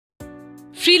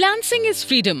Freelancing is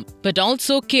freedom, but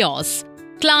also chaos.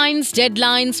 Clients,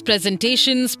 deadlines,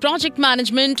 presentations, project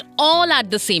management, all at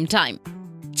the same time.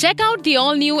 Check out the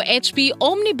all-new HP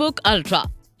Omnibook Ultra,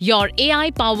 your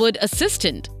AI-powered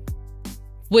assistant.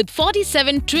 With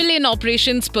 47 trillion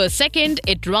operations per second,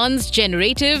 it runs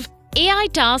generative AI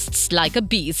tasks like a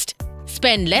beast.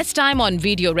 Spend less time on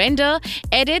video render,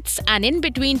 edits, and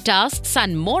in-between tasks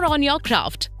and more on your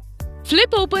craft.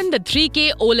 Flip open the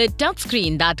 3K OLED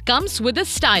touchscreen that comes with a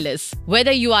stylus.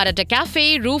 Whether you are at a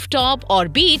cafe, rooftop, or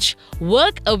beach,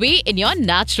 work away in your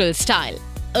natural style.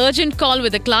 Urgent call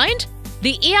with a client?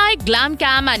 The AI Glam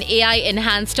Cam and AI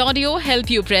Enhanced Audio help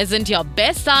you present your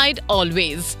best side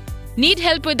always. Need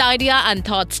help with idea and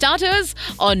thought starters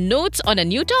or notes on a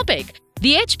new topic?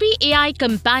 The HP AI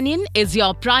Companion is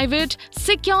your private,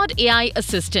 secured AI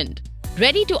assistant,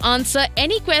 ready to answer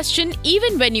any question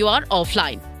even when you are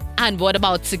offline. And what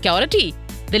about security?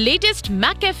 The latest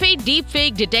McAfee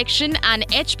deepfake detection and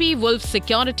HP Wolf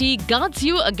security guards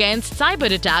you against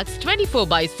cyber attacks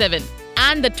 24/7.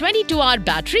 And the 22-hour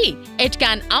battery, it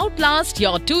can outlast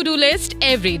your to-do list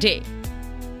every day.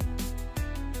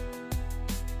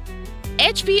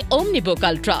 HP Omnibook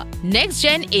Ultra,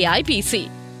 next-gen AI PC,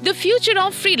 the future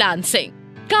of freelancing.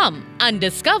 Come and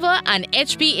discover an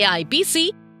HP AI PC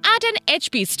at an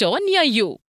HP store near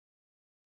you.